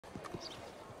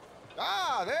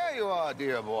Ah, there you are,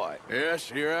 dear boy. Yes,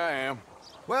 here I am.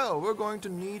 Well, we're going to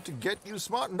need to get you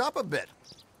smartened up a bit.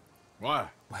 Why?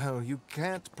 Well, you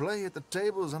can't play at the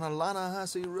tables on a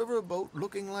Lannahechee riverboat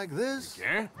looking like this. You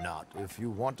can't? Not if you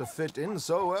want to fit in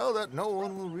so well that no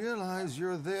one will realize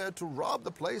you're there to rob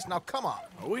the place. Now, come on.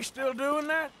 Are we still doing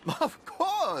that? Of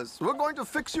course. We're going to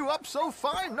fix you up so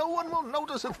fine no one will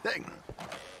notice a thing.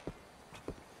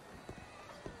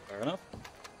 Fair enough.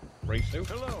 Free suit.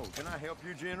 Hello, can I help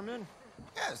you, gentlemen?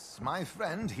 Yes, my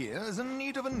friend here is in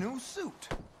need of a new suit.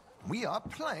 We are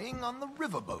playing on the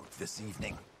riverboat this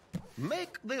evening.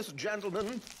 Make this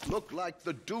gentleman look like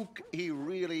the Duke he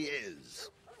really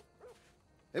is.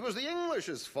 It was the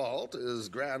English's fault his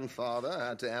grandfather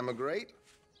had to emigrate.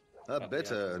 A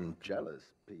bitter and jealous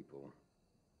people.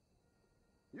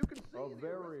 You can see A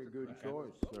very good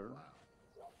choice, sir.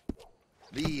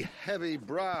 the heavy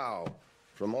brow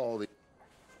from all the...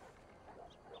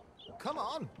 Come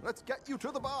on, let's get you to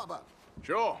the barber.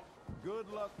 Sure. Good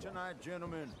luck tonight,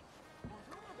 gentlemen.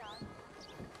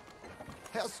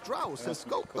 Herr Strauss has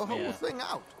scoped the whole thing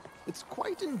out. It's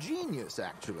quite ingenious,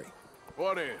 actually.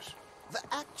 What is? The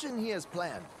action he has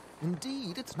planned.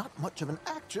 Indeed, it's not much of an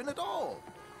action at all.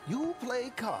 You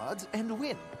play cards and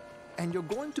win. And you're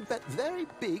going to bet very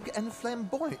big and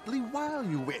flamboyantly while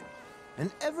you win.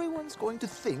 And everyone's going to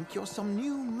think you're some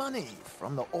new money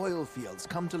from the oil fields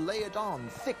come to lay it on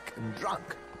thick and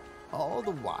drunk. All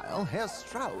the while, Herr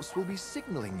Strauss will be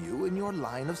signaling you in your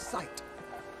line of sight.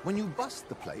 When you bust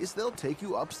the place, they'll take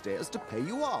you upstairs to pay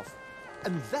you off.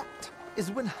 And that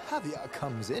is when Javier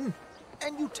comes in,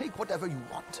 and you take whatever you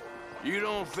want. You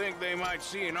don't think they might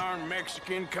see an armed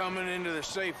Mexican coming into the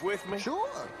safe with me? Sure,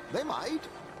 they might,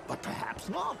 but perhaps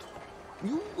not.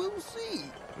 You will see.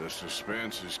 The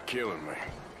suspense is killing me.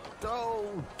 Oh,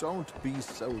 don't be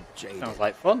so jaded. Sounds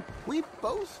like fun. We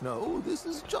both know this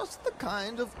is just the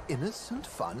kind of innocent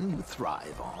fun you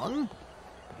thrive on.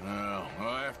 Well,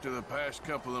 after the past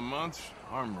couple of months,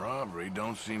 armed robbery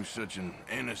don't seem such an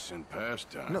innocent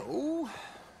pastime. No,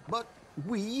 but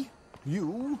we,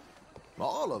 you,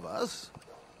 all of us,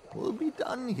 will be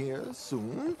done here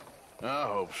soon. I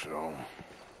hope so.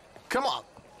 Come on.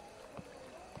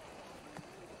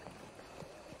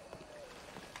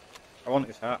 I want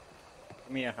his hat.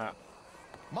 Give me a hat.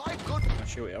 My good, I'll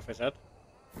shoot it off his head.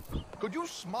 could you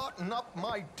smarten up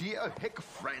my dear hick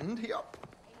friend here?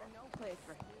 Here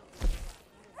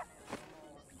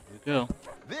we go.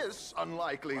 This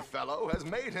unlikely fellow has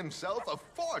made himself a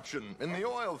fortune in the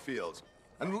oil fields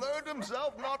and learned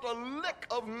himself not a lick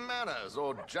of manners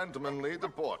or gentlemanly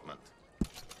deportment.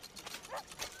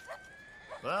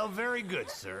 Well, very good,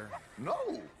 sir. No,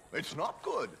 it's not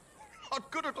good. Not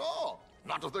good at all.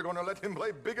 Not if they're going to let him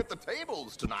play big at the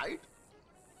tables tonight.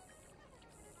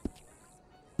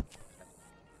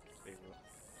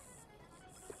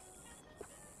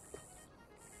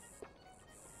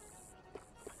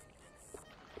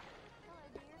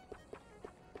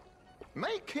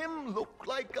 Make him look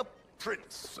like a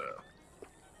prince, sir.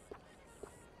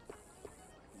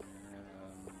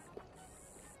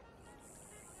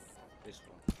 This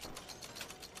one.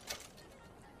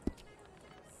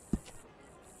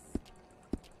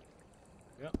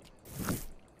 Yep.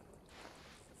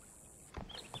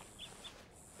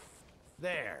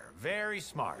 There, very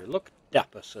smart. You look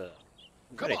dapper, sir.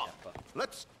 Come Very on, dapper.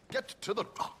 let's get to the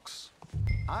docks.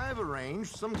 I've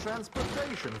arranged some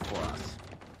transportation for us.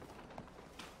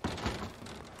 Let's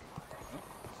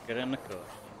get in the car.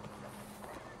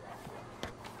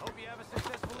 Hope you have a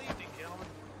successful evening, gentlemen.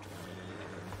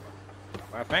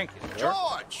 Why, thank you, sir.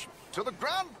 George, to the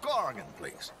Grand Corrigan,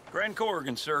 please. Grand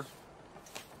Corrigan, sir.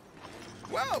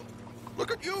 Well,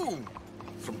 look at you.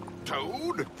 From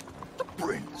Toad to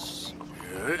Prince.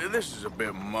 Yeah, this is a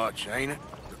bit much, ain't it?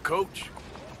 The coach?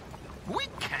 We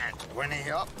can't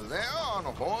whinny up there on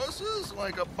horses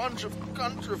like a bunch of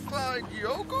countrified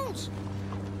yokels.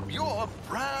 You're a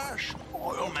brash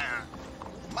oil man.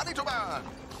 Money to burn.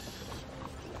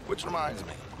 Which reminds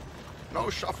me, no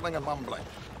shuffling and mumbling.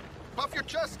 Puff your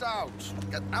chest out.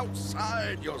 Get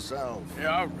outside yourself.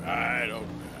 Yeah, all right, all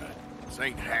right. This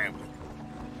ain't Hamlet.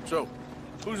 So,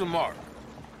 who's the mark?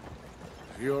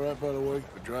 Is he all right, by the way,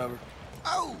 the driver?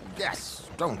 Oh, yes,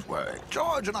 don't worry.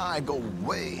 George and I go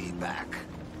way back.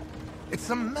 It's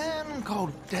a man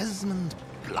called Desmond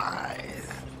Blythe.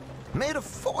 Made a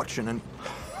fortune in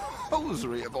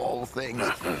hosiery of all things.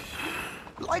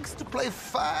 Likes to play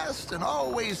fast and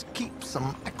always keeps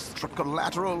some extra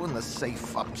collateral in the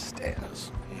safe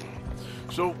upstairs.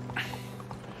 So,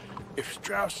 if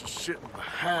Strauss is sitting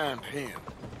behind him,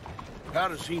 how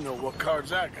does he know what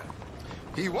cards I got?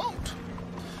 He won't.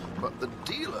 but the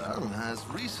dealer has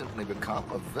recently become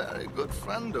a very good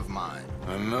friend of mine.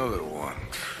 Another one.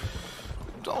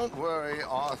 Don't worry,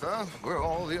 Arthur. We're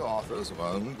all the authors of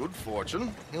our own good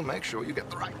fortune. He'll make sure you get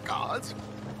the right cards.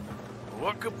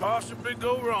 What could possibly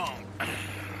go wrong?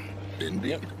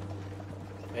 Indeed.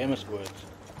 Famous words.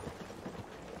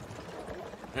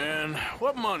 And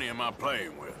what money am I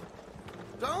playing with?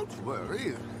 Don't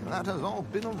worry. That has all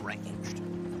been arranged.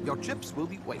 Your chips will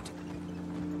be waiting.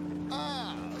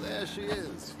 Ah, there she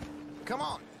is. Come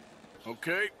on.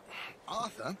 Okay.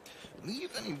 Arthur, leave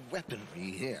any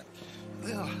weaponry here.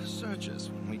 They'll search us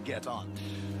when we get on.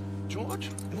 George,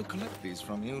 we'll collect these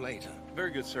from you later.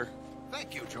 Very good, sir.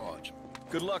 Thank you, George.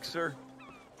 Good luck, sir.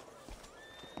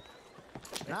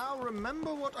 Now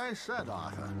remember what I said,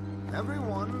 Arthur.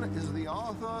 Everyone is the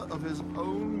author of his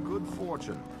own good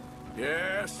fortune.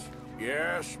 Yes,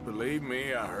 yes, believe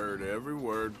me, I heard every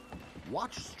word.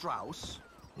 Watch Strauss,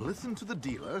 listen to the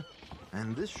dealer,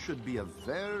 and this should be a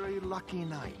very lucky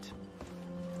night.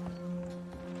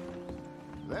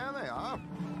 There they are.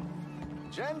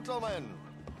 Gentlemen,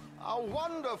 how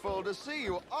wonderful to see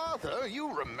you. Arthur,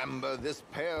 you remember this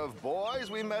pair of boys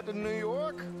we met in New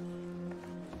York?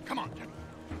 Come on, gentlemen.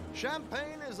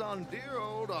 Champagne is on dear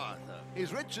old Arthur.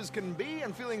 He's rich as can be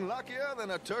and feeling luckier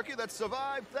than a turkey that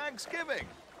survived Thanksgiving.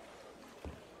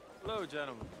 Hello,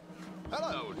 gentlemen.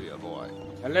 Hello, dear boy.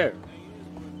 Hello.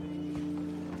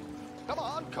 Come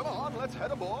on, let's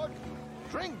head aboard.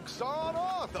 Drinks on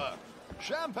Arthur.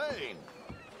 Champagne.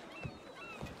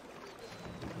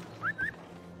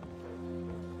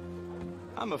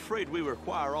 I'm afraid we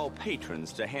require all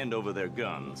patrons to hand over their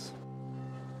guns.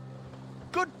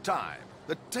 Good time.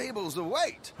 The tables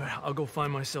await. I'll go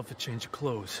find myself a change of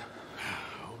clothes.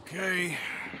 Okay.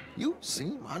 You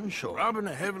seem unsure. Robbing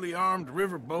a heavily armed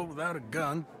riverboat without a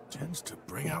gun tends to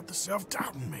bring out the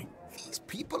self-doubt in me. These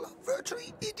people are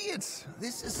virtually idiots.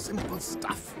 This is simple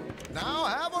stuff. Now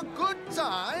have a good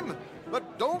time,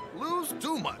 but don't lose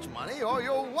too much money or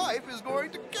your wife is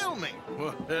going to kill me.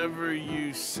 Whatever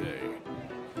you say.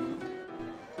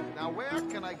 Now where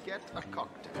can I get a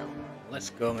cocktail? Let's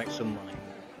go make some money.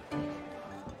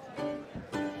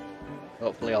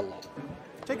 Hopefully a lot.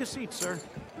 Take a seat, sir.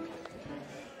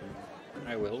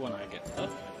 I will when I get there.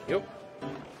 Yep.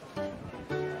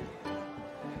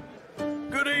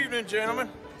 Good evening, gentlemen.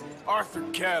 Arthur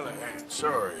Callahan.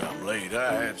 Sorry I'm late.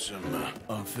 I had some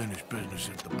unfinished business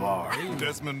at the bar.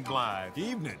 Desmond Blythe.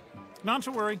 Evening. Not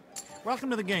to worry.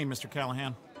 Welcome to the game, Mr.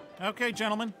 Callahan. Okay,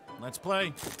 gentlemen, let's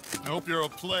play. I hope you're a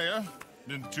player.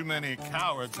 Been too many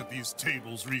cowards at these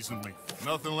tables recently.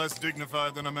 Nothing less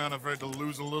dignified than a man afraid to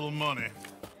lose a little money.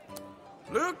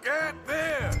 Look at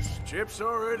this. Chips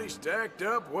already stacked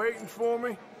up, waiting for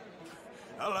me.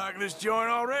 I like this joint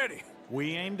already.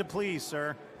 We aim to please,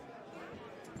 sir.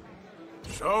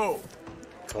 So,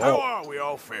 Cool. how are we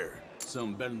all fared?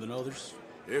 Some better than others.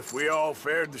 If we all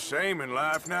fared the same in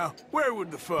life now, where would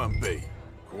the fun be?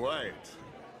 Quiet.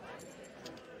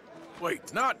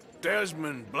 Wait, not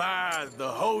Desmond Blythe, the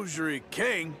hosiery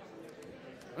king.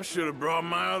 I should have brought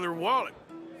my other wallet.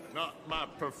 Not my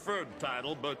preferred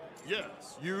title, but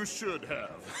yes, you should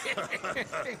have.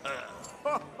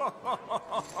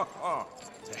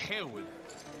 To hell with it.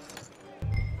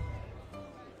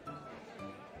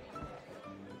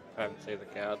 I haven't seen the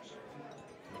cards.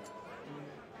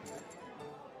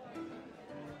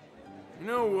 You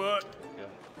know what? Yeah.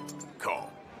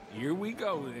 Call. Here we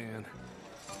go then.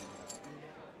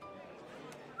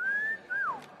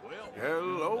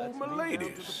 Hello, my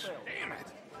ladies. Damn it.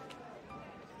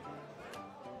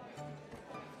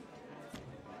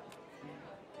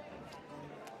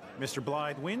 Mr.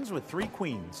 Blythe wins with 3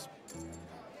 queens.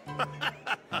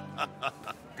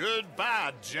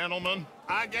 Goodbye, gentlemen.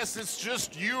 I guess it's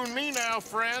just you and me now,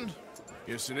 friend.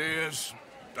 Yes, it is.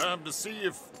 Time to see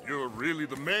if you're really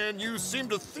the man you seem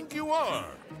to think you are.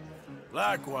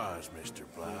 Likewise, Mr.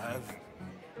 Blythe.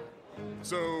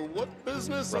 So, what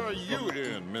business are you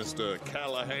in, Mr.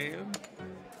 Callahan?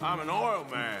 I'm an oil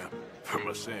man, for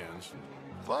my sins.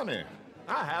 Funny.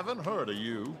 I haven't heard of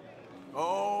you.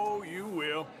 Oh, you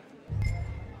will.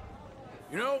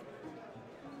 You know,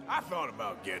 I thought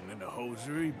about getting into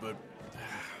hosiery, but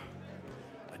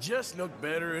I just look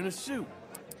better in a suit.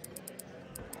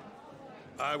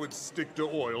 I would stick to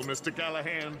oil, Mr.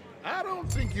 Callahan. I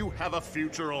don't think you have a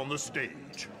future on the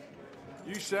stage.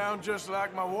 You sound just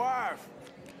like my wife.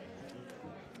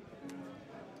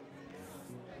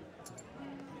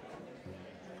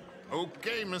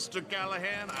 Okay, Mr.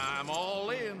 Callahan, I'm all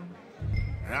in.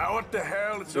 Now, what the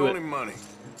hell? It's Do it. only money.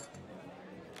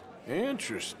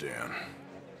 Interesting.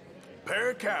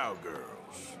 Pair of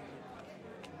cowgirls.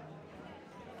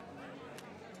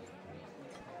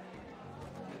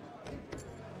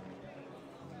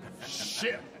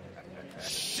 Shit!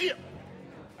 Shit!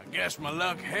 I guess my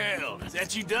luck held. Is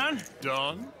that you done?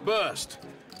 Done? Bust.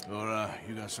 Or,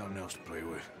 you got something else to play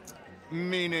with?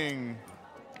 Meaning...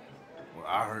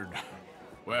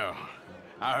 Well,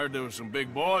 I heard there was some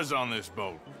big boys on this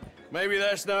boat. Maybe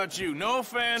that's not you. No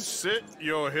offense. Sit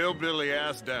your hillbilly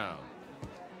ass down.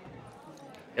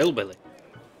 Hillbilly.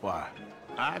 Why?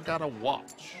 I got a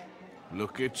watch.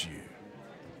 Look at you.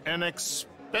 An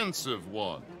expensive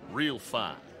one. Real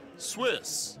fine.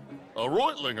 Swiss. A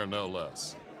Reutlinger, no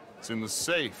less. It's in the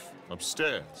safe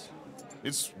upstairs.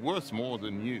 It's worth more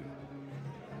than you.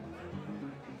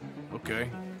 Okay.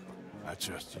 I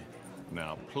trust you.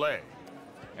 Now play.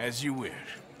 As you wish.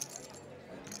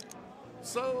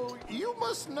 So, you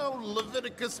must know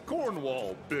Leviticus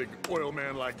Cornwall, big oil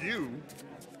man like you.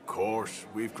 Of course,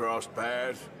 we've crossed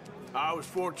paths. I was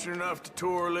fortunate enough to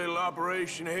tour a little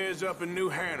operation of his up in New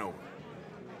Hanover.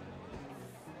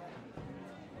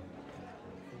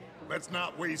 Let's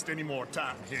not waste any more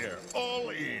time here. All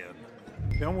in.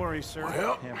 Don't worry, sir.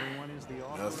 Well, Everyone is the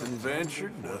author. Nothing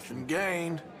ventured, nothing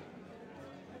gained.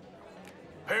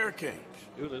 Hurricanes.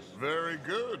 Do this. Very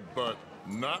good, but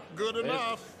not good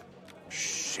enough.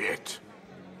 Shit.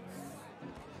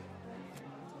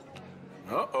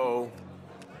 Uh-oh.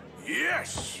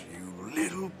 Yes, you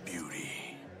little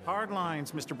beauty. Hard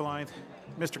lines, Mr. Blythe.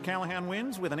 Mr. Callahan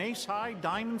wins with an ace-high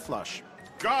diamond flush.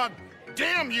 God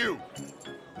damn you!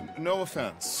 No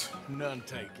offense. None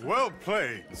taken. Well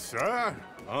played, sir.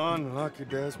 Unlucky,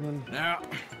 Desmond. Now,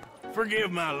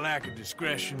 forgive my lack of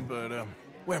discretion, but,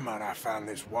 where might I find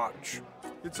this watch?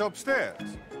 It's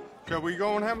upstairs. Shall we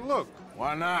go and have a look?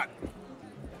 Why not?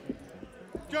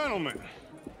 Gentlemen.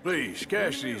 Please,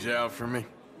 cash these out for me.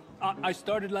 I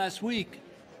started last week.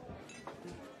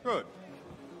 Good.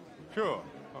 Sure.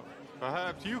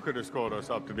 Perhaps you could escort us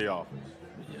up to the office.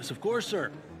 Yes, of course,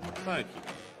 sir. Thank you.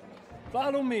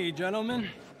 Follow me, gentlemen.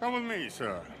 Come with me,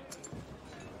 sir.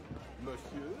 Monsieur?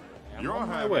 I'm You're on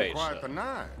my having way, quite sir. the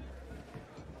night.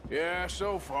 Yeah,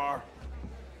 so far.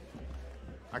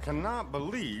 I cannot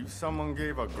believe someone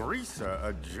gave a greaser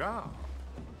a job.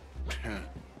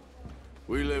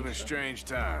 We live in strange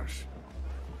times.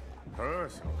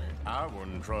 Personally, I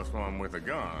wouldn't trust one with a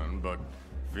gun, but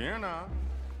fear not.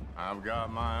 I've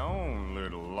got my own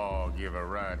little lawgiver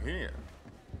right here.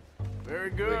 Very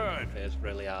good. It's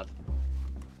really hard.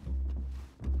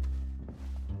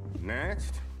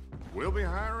 Next, we'll be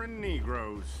hiring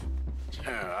Negroes.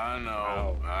 I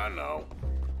know, I know.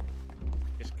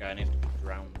 This guy needs to be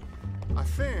drowned. I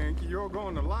think you're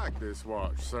going to like this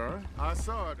watch, sir. I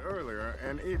saw it earlier,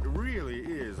 and it really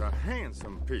is a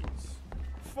handsome piece.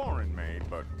 Foreign made,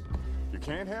 but you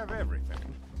can't have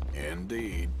everything.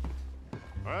 Indeed.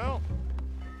 Well,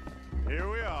 here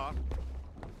we are.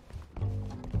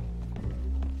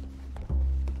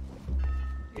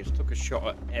 He just took a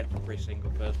shot at every single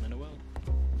person in the world.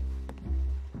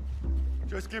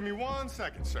 Just give me 1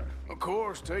 second, sir. Of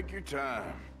course, take your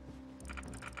time.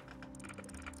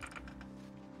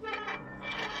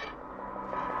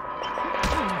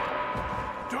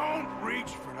 Don't reach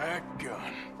for that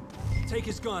gun. Take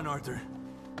his gun, Arthur.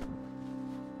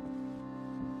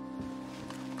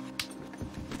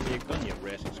 Your gun, you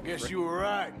racist. Guess prick. you were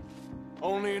right.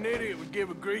 Only an idiot would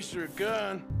give a greaser a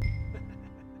gun.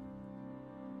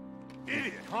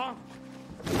 Idiot, huh?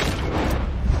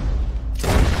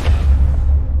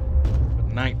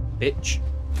 Good night, bitch.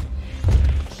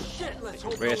 Shit, let's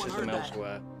hope no one heard Racism that.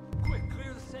 elsewhere. Quick,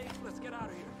 clear the safe. Let's get out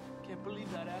of here. Can't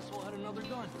believe that asshole had another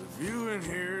gun. The view in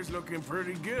here is looking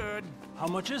pretty good. How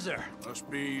much is there? Must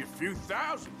be a few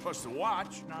thousand plus the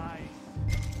watch. Nice.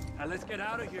 Now let's get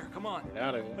out of here. Come on. Get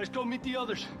out of here. Let's go meet the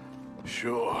others.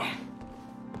 Sure.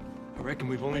 I reckon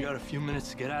we've only got a few minutes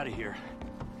to get out of here.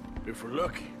 If we're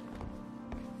lucky.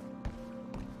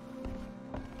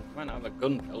 Might not have a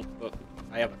gun belt, but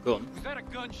I have a gun. Was that a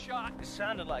gunshot? It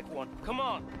sounded like one. Come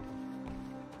on.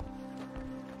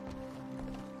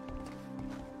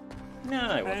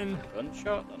 No, it wasn't And a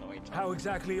gunshot. I don't know what you're talking how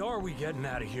exactly are we getting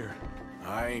out of here?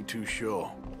 I ain't too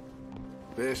sure.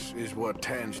 This is what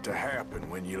tends to happen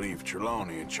when you leave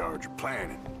Trelawney in charge of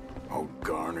planning. Oh,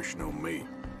 garnish no meat.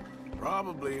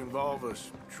 Probably involve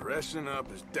us dressing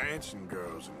up as dancing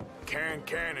girls and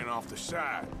cannon off the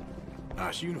side.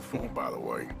 Nice uniform, by the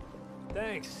way.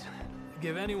 Thanks.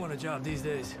 Give anyone a job these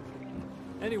days.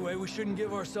 Anyway, we shouldn't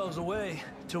give ourselves away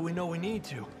till we know we need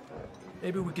to.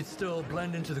 Maybe we could still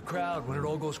blend into the crowd when it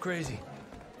all goes crazy.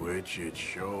 Which it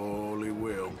surely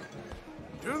will.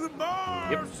 To the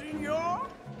bar, senor!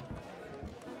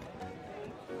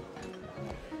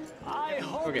 I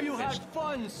hope Okay, you had fist.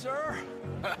 fun, sir.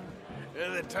 At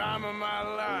the time of my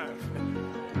life.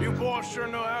 You boys sure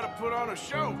know how to put on a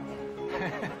show.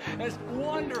 That's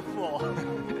wonderful.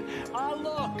 Ah,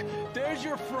 look, there's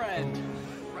your friend.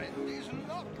 Friend is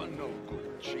not a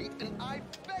no-good cheat, and I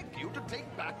beg you to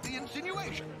take back the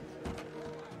insinuation.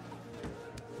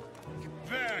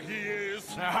 There he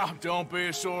is. Now, don't be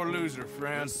a sore loser,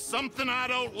 friend. There's something I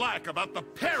don't like about the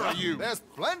pair of you. There's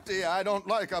plenty I don't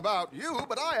like about you,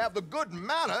 but I have the good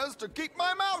manners to keep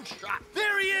my mouth shut.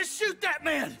 There he is! Shoot that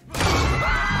man!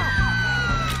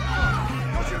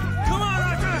 Come on,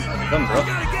 Arthur! Done, bro. We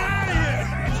gotta get out of here!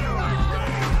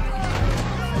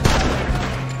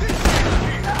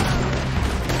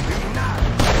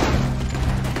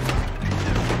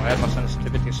 Why is my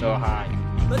sensitivity so high?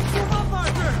 Let's move up,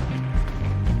 Arthur!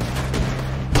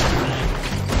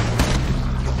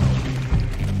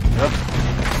 Yep.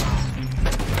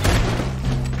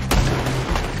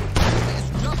 It's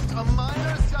just a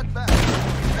minor setback.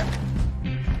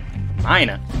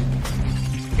 Minor?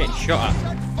 Getting shot at.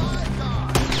 Set 5 guard.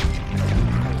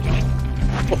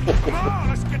 Come on,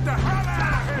 let's get the hell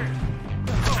out of here!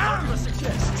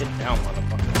 Get down,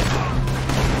 motherfucker.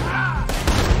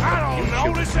 I don't know,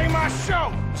 this ain't my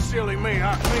show! Silly me,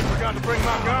 I clean forgot to bring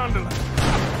my gondola.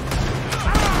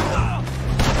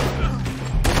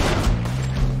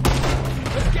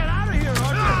 Let's get out of here,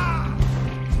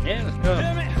 Arthur! Yeah, let's go.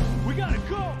 Damn it! We gotta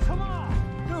go! Come on!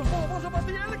 Dude, what about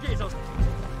the alligators?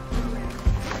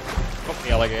 Fuck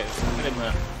the alligators. Get in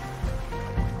there.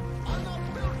 I'm not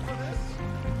built for this.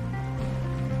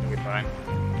 You'll be fine.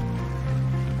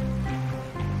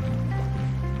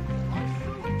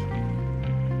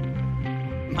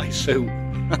 My suit.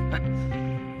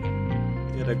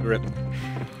 Get a grip.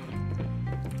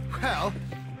 Well,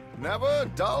 never a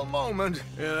dull moment.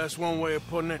 Yeah, that's one way of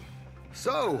putting it.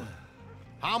 So,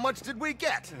 how much did we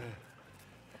get?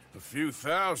 A few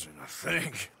thousand, I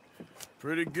think.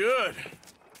 Pretty good.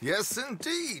 Yes,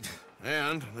 indeed.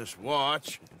 And this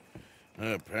watch,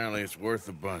 apparently it's worth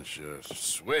a bunch.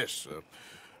 Swiss, a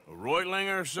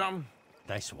Reutlinger or something?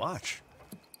 Nice watch.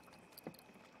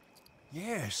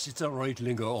 Yes, it's a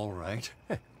Reutlinger, all right.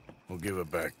 We'll give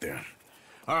it back then.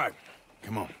 All right,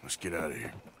 come on, let's get out of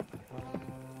here.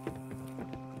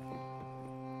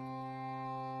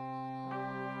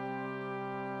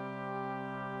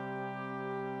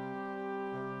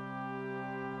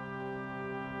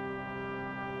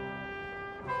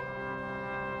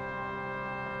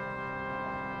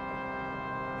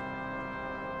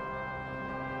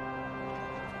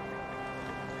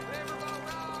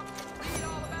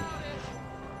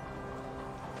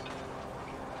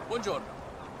 Buongiorno.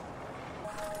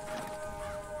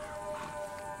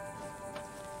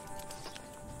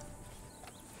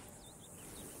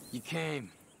 You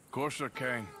came. Of course I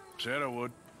came. Said I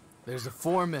would. There's a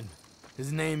foreman.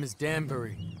 His name is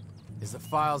Danbury. There's the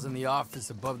files in the office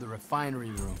above the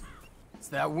refinery room. It's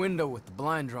that window with the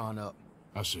blind drawn up.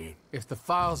 I see it. If the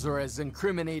files are as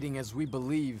incriminating as we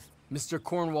believe, Mr.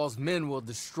 Cornwall's men will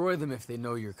destroy them if they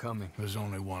know you're coming. There's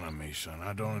only one of me, son.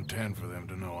 I don't intend for them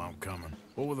to know I'm coming.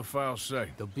 What will the files say?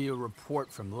 There'll be a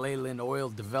report from Leyland Oil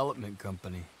Development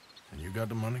Company. And you got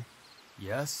the money?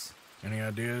 Yes? Any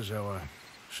ideas how I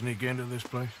sneak into this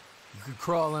place? You could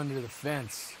crawl under the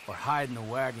fence or hide in the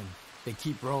wagon. They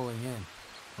keep rolling in.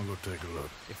 I'll go take a look.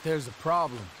 If there's a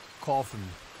problem, call for me.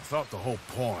 I thought the whole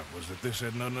point was that this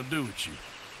had nothing to do with you.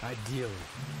 Ideally.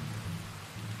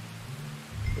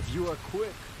 If you are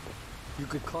quick, you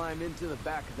could climb into the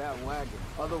back of that wagon.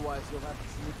 Otherwise, you'll have to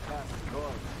sneak past the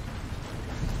guards.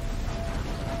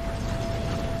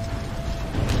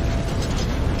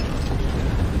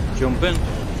 Jump in.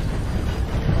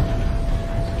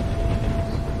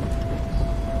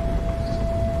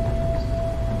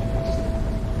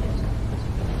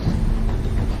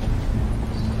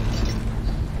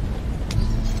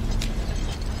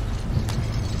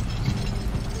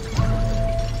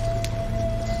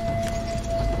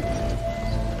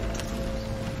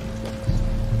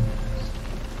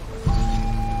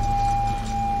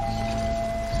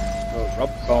 Rob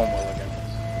Cornwall again.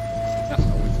 That's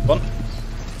always fun.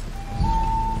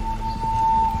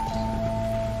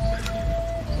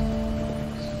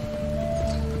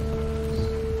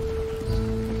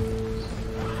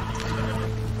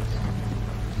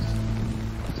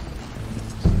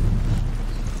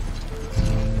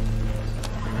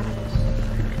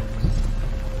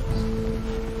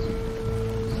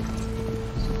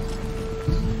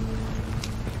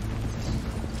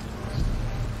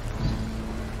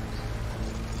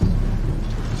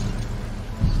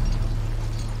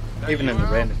 Even in the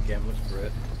rain, this game looks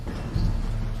great.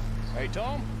 Hey,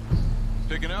 Tom?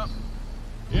 Picking up?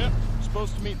 Yep.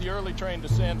 Supposed to meet the early train to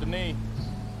Saint Denis.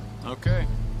 Okay.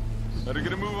 Better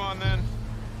get a move on then.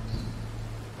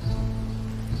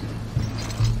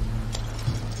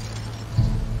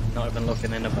 Not even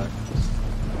looking in the back.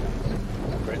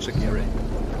 Great security.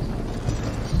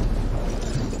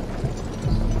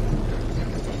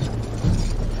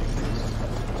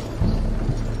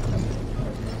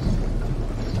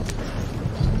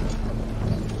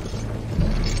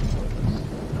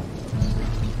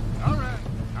 All right,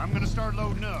 I'm gonna start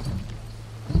loading up.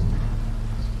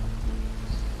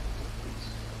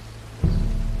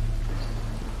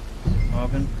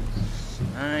 Morgan,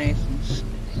 nice and steady.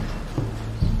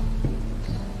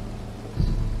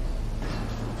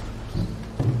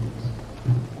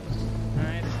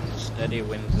 Nice and steady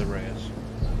wins the race.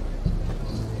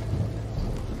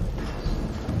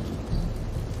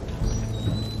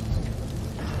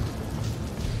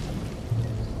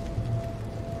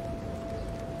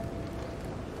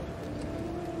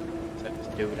 Set this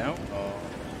dude out, or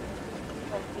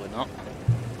probably not.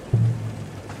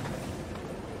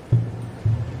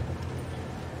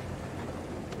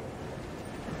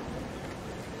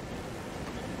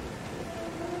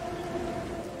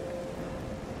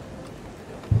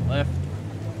 Left.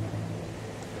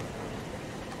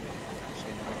 See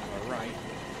anyone on the right.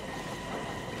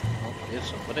 Oh, there's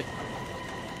somebody.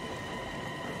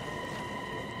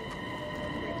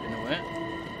 Creeping away.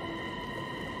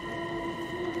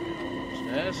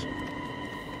 Upstairs.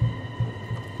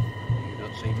 You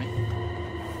don't see me.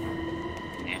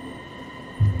 Yeah.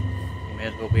 You may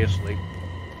as well be asleep.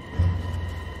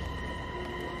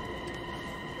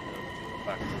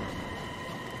 Back to room.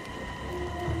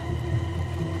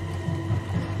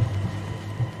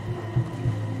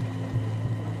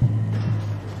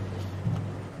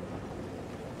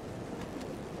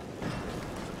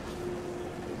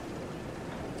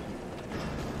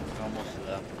 Almost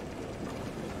there.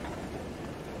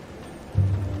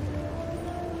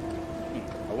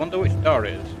 I wonder which door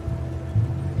it is.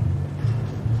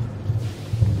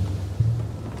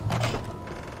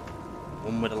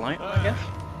 One with a light, I guess.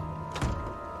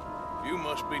 You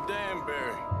must be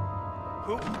Danbury.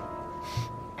 Who?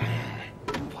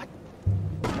 What?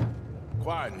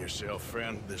 Quieten yourself,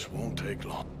 friend. This won't take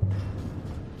long.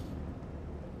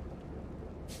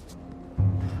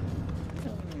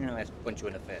 Let's punch you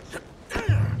in the face.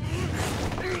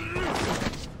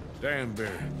 Danbury.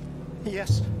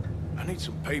 Yes? I need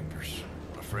some papers,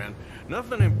 my friend.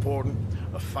 Nothing important.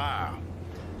 A file.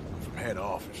 I'm from head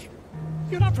office.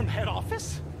 You're not from head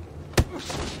office?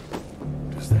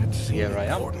 Does that seem Here I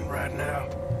am. important right now?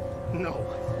 No.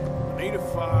 I need a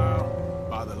file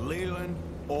by the Leland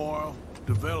Oil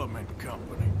Development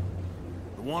Company.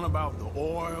 The one about the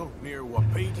oil near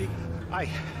Wapiti. I...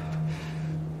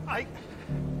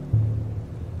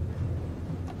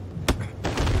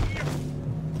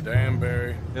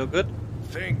 Danbury. Feel good?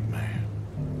 Think, man.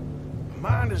 A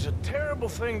mind is a terrible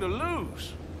thing to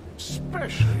lose.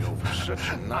 Especially over such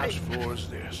a nice floor as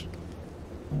this.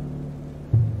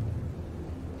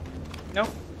 No?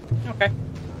 Okay.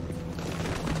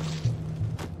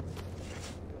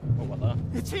 Oh, what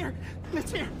the? It's here!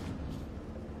 It's here!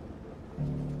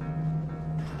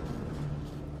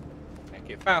 Make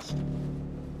it fast.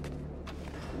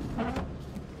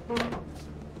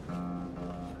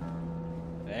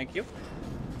 Thank you.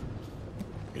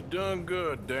 You done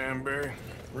good, Danbury.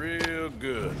 Real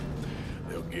good.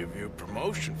 They'll give you a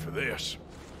promotion for this.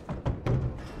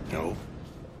 No,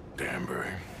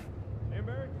 Danbury.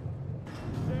 Danbury?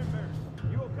 Danbury,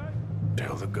 you okay?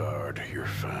 Tell the guard you're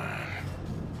fine.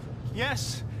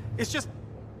 Yes, it's just...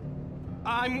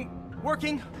 I'm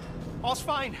working. All's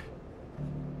fine.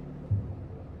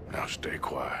 Now stay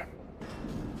quiet.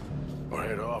 Or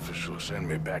head office will send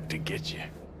me back to get you.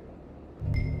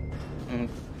 Mm.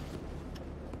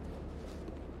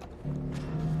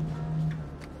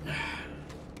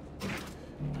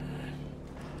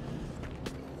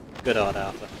 Good old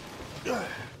Alpha.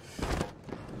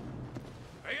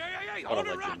 Hey, What a hold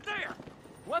it legend. right there!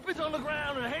 Weapons on the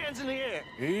ground and hands in the air.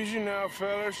 Easy now,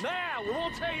 fellas. Now, we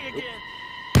won't tell you again.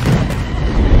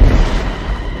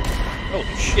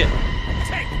 Holy shit.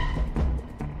 Take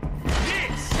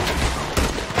this!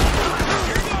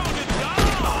 You're going to die!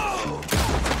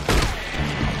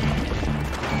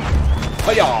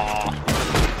 Hiya!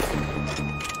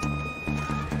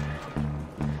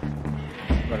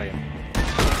 Brilliant.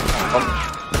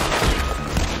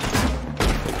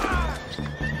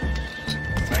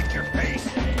 Take your face.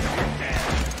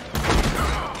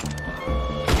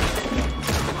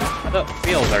 I don't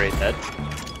feel very dead.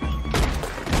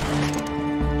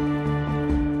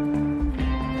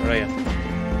 Brilliant.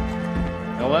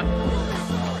 You know what?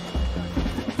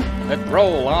 Let's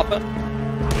roll, Arthur.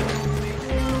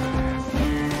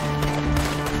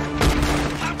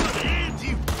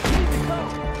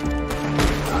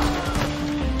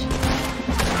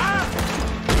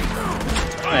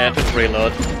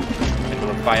 reload into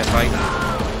a firefight.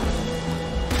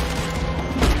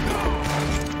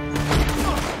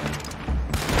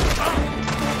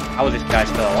 How is this guy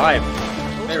still alive?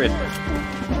 Seriously.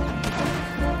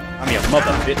 I'm your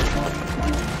mother, bitch.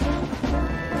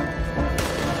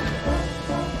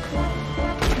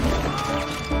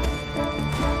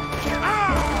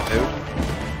 Dude.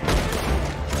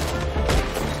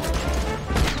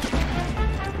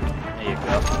 There you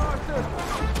go.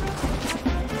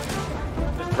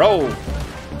 Let's roll.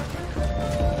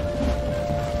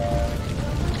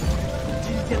 Did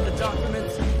you get the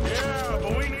documents? Yeah,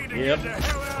 but we need to Yep. get the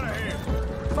hell out of here.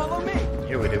 Follow me.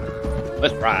 Here we do.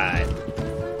 Let's ride.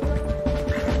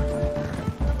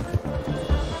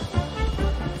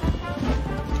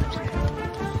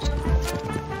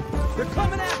 They're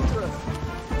coming after us.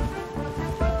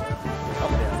 Up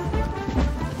there.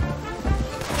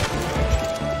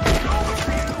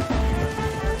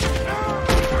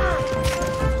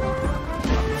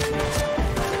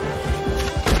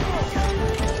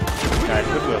 Guys,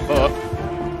 look to a book.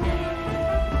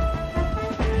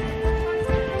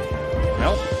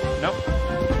 Nope, nope.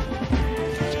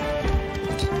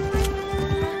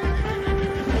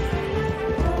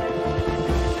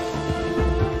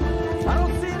 I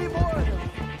don't see any more of them.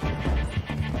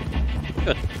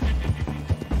 Good.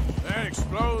 That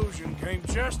explosion came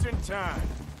just in time.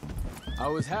 I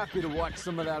was happy to watch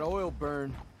some of that oil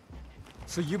burn.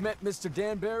 So you met Mr.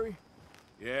 Danbury?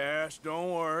 Yes,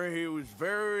 don't worry, he was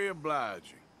very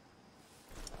obliging.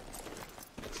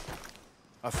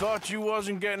 I thought you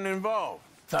wasn't getting involved.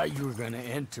 Thought you were gonna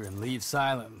enter and leave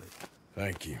silently.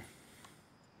 Thank you.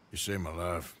 You saved my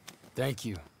life. Thank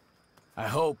you. I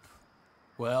hope.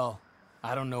 Well,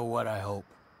 I don't know what I hope.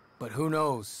 But who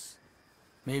knows?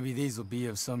 Maybe these will be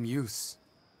of some use.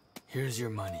 Here's your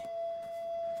money.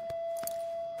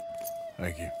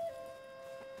 Thank you.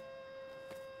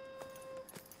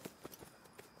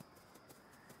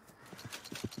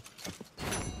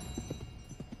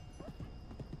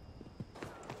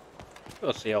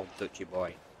 Go see old Dutchy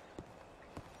boy.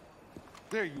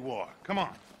 There you are. Come on,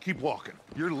 keep walking.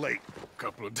 You're late.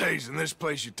 Couple of days in this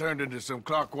place, you turned into some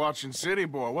clock-watching city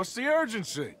boy. What's the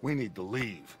urgency? We need to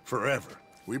leave. Forever.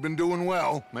 We've been doing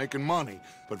well, making money,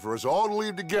 but for us all to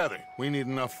leave together, we need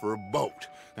enough for a boat.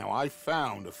 Now, I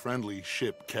found a friendly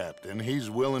ship captain. He's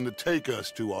willing to take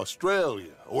us to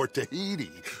Australia or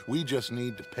Tahiti. We just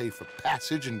need to pay for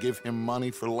passage and give him money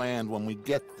for land when we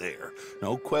get there.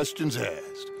 No questions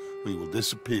asked. We will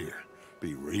disappear,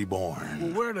 be reborn.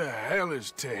 Well, where the hell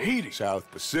is Tahiti? South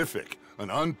Pacific, an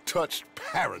untouched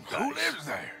paradise. Who lives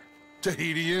there?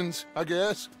 Tahitians, I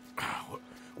guess.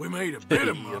 We made a bit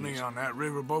of money on that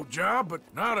riverboat job, but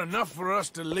not enough for us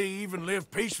to leave and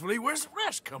live peacefully. Where's the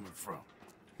rest coming from?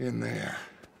 In there.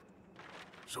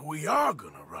 So we are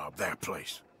gonna rob that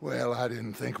place. Well, I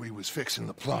didn't think we was fixing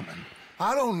the plumbing.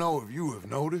 I don't know if you have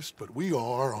noticed, but we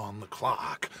are on the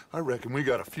clock. I reckon we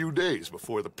got a few days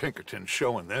before the Pinkertons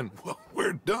show, and then, well,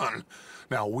 we're done.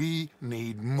 Now, we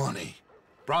need money.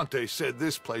 Bronte said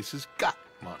this place has got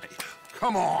money.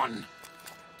 Come on.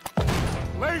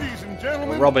 Ladies and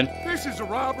gentlemen, Robin. This is a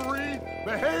robbery.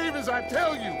 Behave as I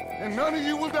tell you, and none of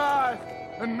you will die.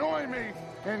 Annoy me,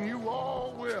 and you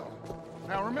all will.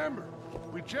 Now remember,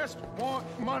 we just want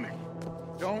money.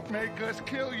 Don't make us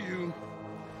kill you.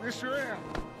 Mr. M,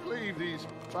 leave these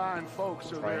fine folks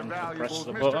so they're valuables.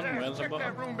 Mr. M, check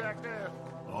that room back there.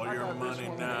 All I your got this money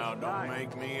one now. in Don't mine.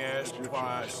 make me ask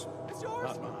twice. It's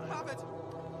yours. Have it.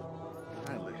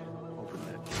 Kindly open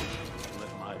that gate and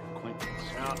let my acquaintance.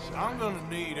 Now, I'm gonna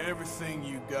need everything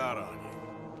you got on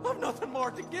you. I've nothing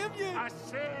more to give you. I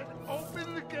said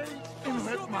open the gate and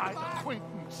let my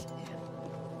acquaintance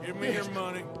in. Give me your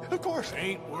money. Of course.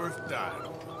 Ain't worth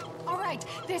dying. All right,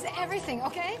 there's everything,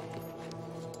 okay?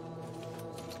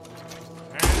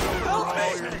 Hand over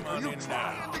all your money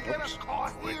now. Get us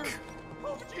caught here.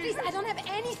 Please, I don't have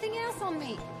anything else on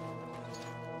me.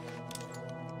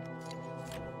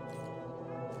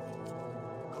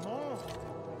 Come on.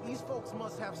 These folks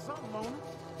must have something on them.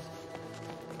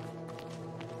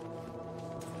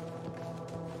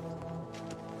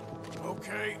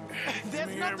 Okay. There's Give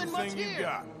me nothing much everything you here.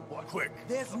 got. Quick.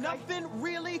 There's nothing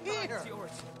really here.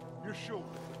 You're sure?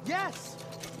 Yes.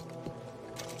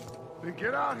 Then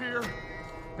get out here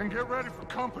and get ready for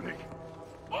company.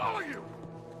 All of you!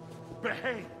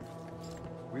 Behave.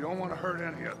 We don't want to hurt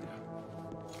any of you.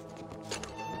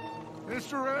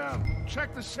 Mr. M,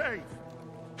 check the safe.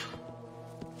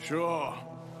 Sure.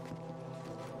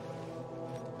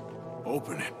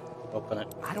 Open it. Open it.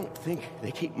 I don't think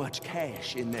they keep much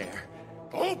cash in there.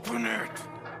 Open it!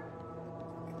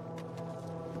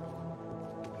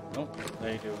 Oh,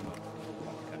 they do.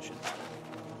 Cash it.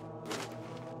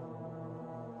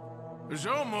 There's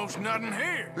almost nothing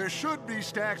here. There should be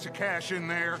stacks of cash in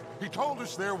there. He told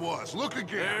us there was. Look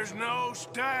again. There's no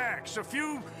stacks. A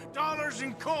few dollars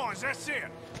in coins, that's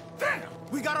it. Damn!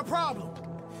 We got a problem.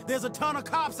 There's a ton of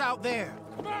cops out there.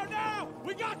 Come on now!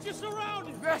 We got you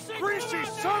surrounded! That greasy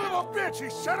son of a bitch! He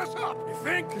set us up! You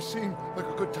think? This seemed like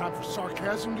a good time for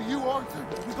sarcasm to you, Arthur.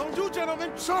 What we gonna do,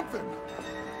 gentlemen? Something.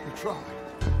 The trolley.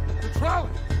 The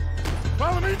trolley.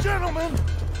 Follow me, gentlemen.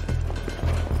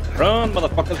 Run,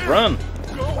 motherfuckers, run!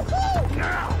 Go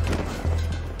now!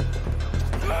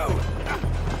 Go!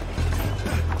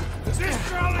 Does this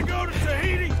trolley go to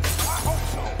Tahiti? I hope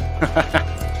so.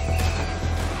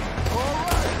 All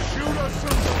right, shoot us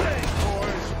some steak,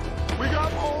 boys. We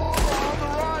got more on the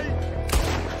right.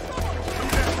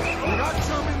 We're not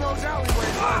some in those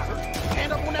alleyways, Arthur.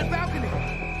 Stand up on that balcony.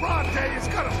 Broad day is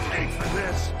gonna pay for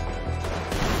this.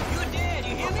 You're dead,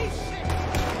 you hear me?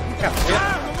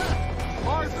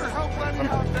 Arthur, help Lenny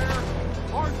out there.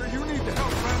 Arthur, you need to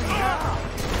help Lenny now.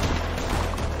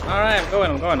 Alright, I'm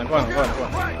going. Right,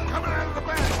 coming out of the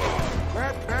back.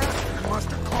 That bastard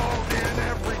must have called in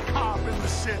every cop in the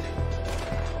city.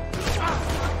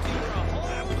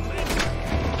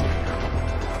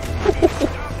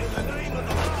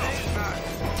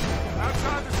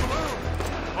 Outside the saloon.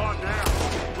 Oh,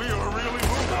 damn. We are really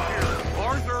moving here.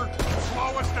 Arthur,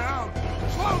 slow us down.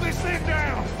 Slow this thing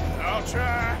down. I'll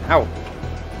try. Ow.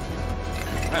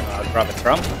 I don't know how to grab it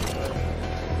from.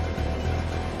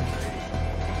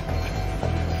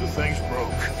 The thing's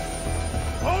broke.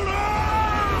 Hold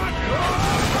on!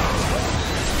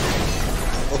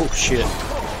 Oh shit.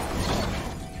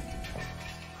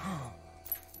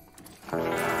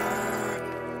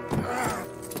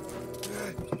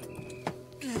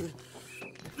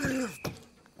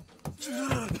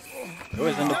 You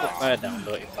always end up upside down,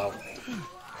 don't you, pal?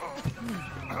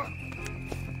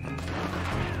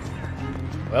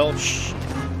 Well, shh. You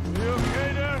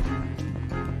okay there?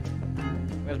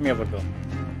 Where's my other gun?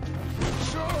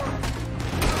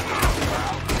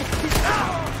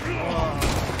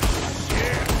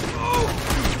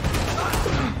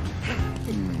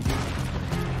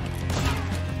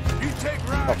 You take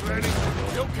right, Lenny.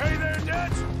 You okay there,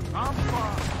 Dutch? I'm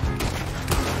fine.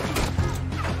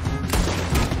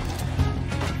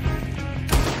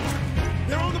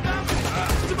 They're on the balcony.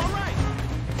 To my right.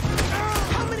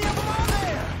 How many of them are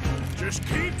there? Just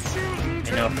keep shooting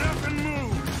till nothing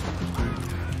moves.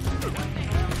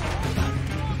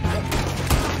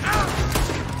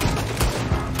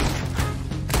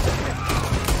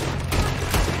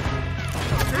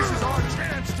 This is our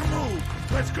chance to move.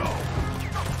 Let's go.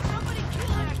 Somebody kill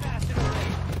that bastard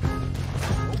already.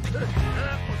 Okay,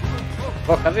 that was good trouble.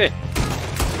 Fuck, has he?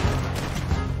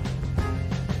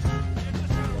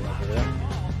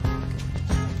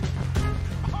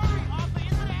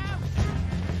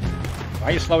 Why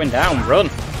are you slowing down? Run!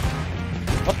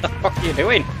 What the fuck are you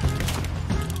doing?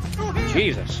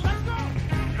 Jesus.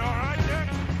 You alright, Dick?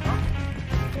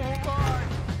 Oh,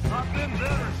 my. I've been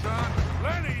better, son.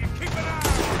 Lenny, you keep an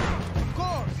eye on. Of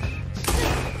course.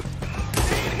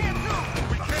 Stay in here, too.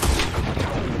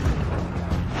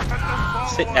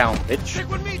 Sit down, bitch. Stick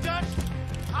with me, Dutch.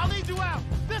 I'll lead you out.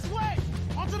 This way.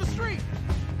 Onto the street.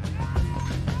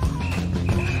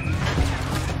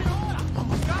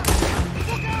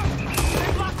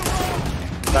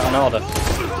 Is that an order?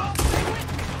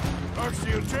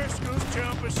 Archie O'Driscoll's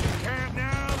jump us in camp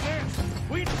now. This.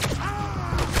 We'll wake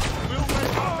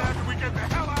up after we get the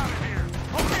hell out of here.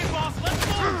 Okay, boss, let's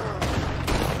move.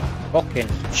 Fucking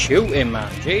shoot him, man.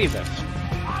 Jesus.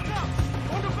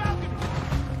 On the balcony.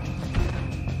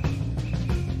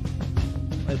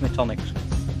 Where's my tonics?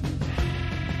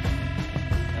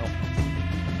 No.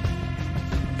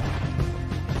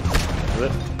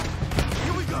 Good.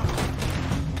 Here we go.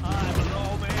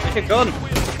 Take a gun.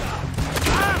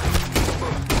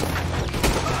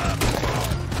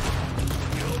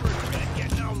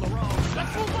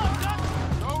 Let's move on,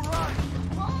 Dutch. All right.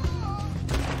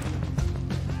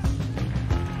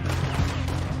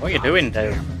 What are you doing,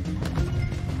 dude?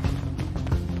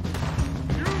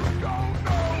 You don't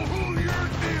know who you're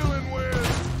dealing with.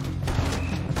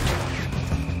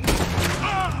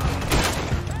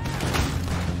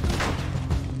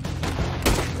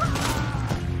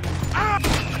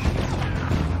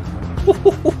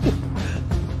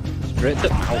 Straight to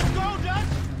Let's mouth. go, Dutch.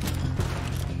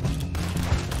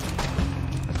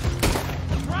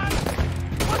 Right.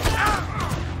 What's up?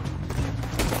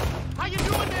 How you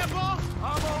doing there, boss?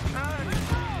 I'm okay.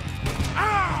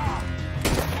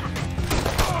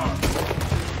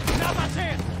 Now's our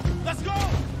chance. Let's go.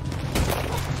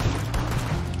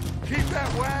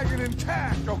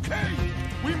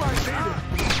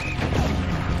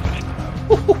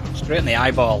 Straight in the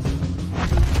eyeball.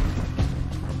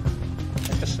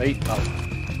 Take a seat, pal.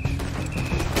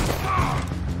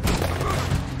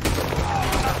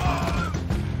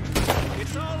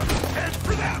 It's all in the head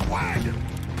for that wagon.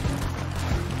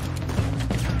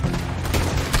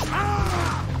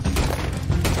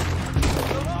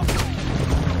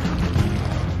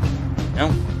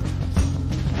 No.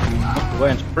 You're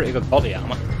wearing some pretty good body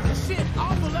armor. Shit,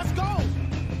 Alpha, let's go!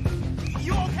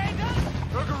 You okay, Doc?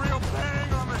 Took a real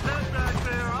bang on the head back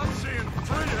there. I'm seeing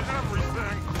 3 of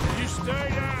everything. You stay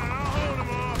down. I'll hold him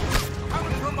off.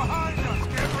 Coming from behind us.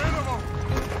 Get rid of him.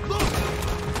 Look!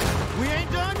 We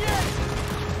ain't done yet!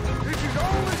 This is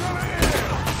only gonna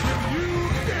end if you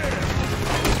get.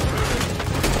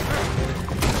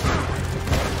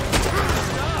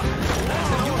 Stop!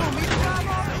 You want me to drive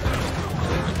off?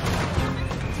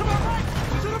 To my right!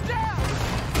 Shoot him down!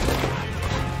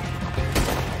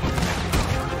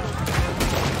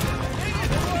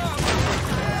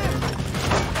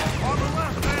 On the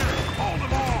left there. Hold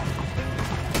him off.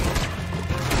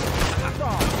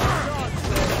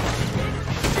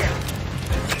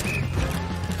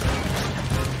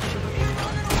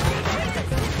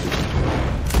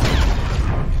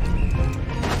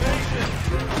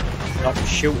 Stop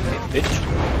shooting me, bitch.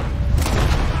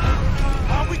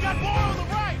 Oh, we got more on the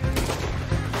right!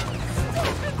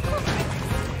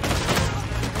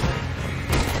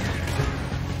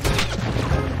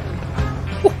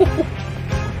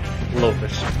 Love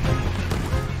this.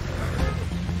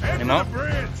 Head Him to out. the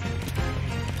bridge.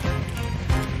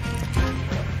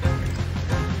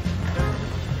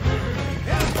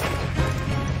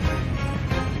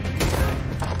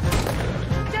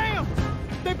 Damn!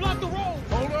 They blocked the road!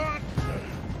 Hold on.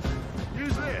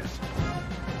 Use this.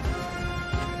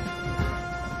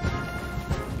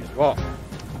 Use what?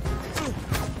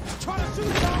 Try to shoot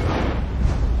it out!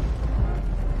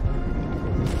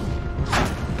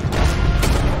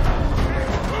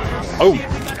 Oh! We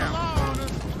got the law on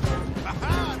us.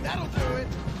 Aha, that'll do it.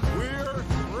 We're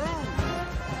through.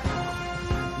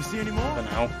 You see any more? For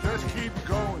now. Just keep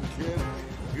going, kid.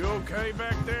 You okay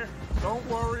back there? Don't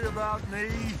worry about me.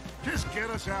 Just get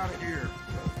us out of here.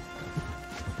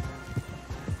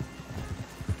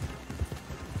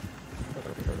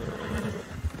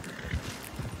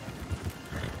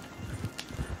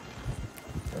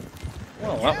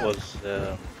 Well, that was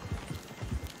a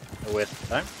waste of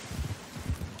time.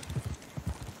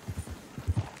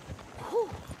 Whew.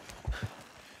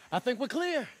 I think we're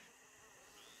clear.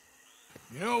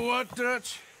 You know what,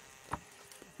 Dutch?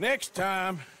 Next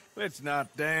time, let's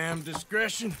not damn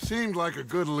discretion. Seemed like a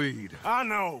good lead. I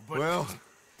know, but... Well,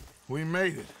 we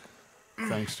made it.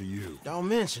 Thanks to you. Don't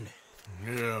mention it.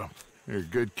 Yeah. You're a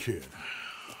good kid.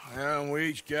 And we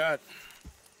each got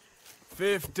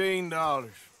 $15.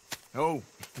 Oh,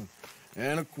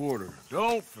 and a quarter.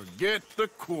 Don't forget the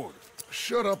quarter.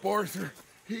 Shut up, Arthur.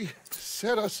 He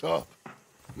set us up.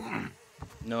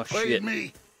 No Played shit.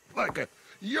 me like a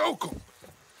yokel.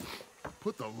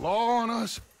 Put the law on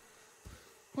us.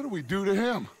 What did we do to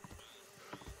him?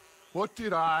 What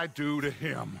did I do to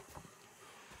him?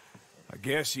 I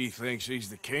guess he thinks he's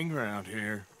the king around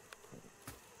here.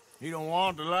 He don't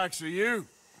want the likes of you.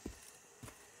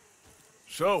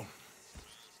 So,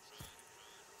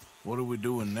 what are we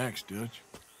doing next, Dutch?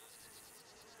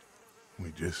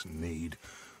 We just need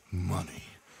money.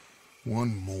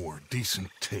 One more decent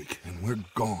take, and we're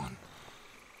gone.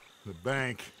 The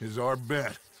bank is our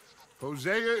bet.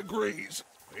 Hosea agrees.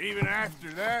 Even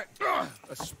after that?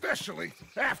 Especially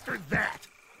after that.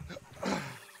 I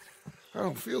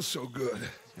don't feel so good.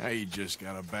 Now you just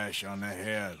got a bash on the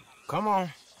head. Come on.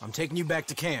 I'm taking you back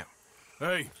to camp.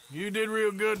 Hey, you did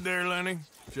real good there, Lenny.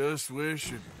 Just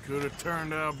wish it could have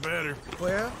turned out better.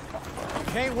 Well,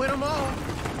 can't win them all.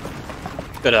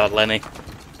 Good old Lenny.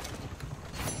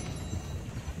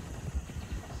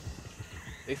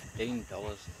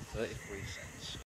 $15.33.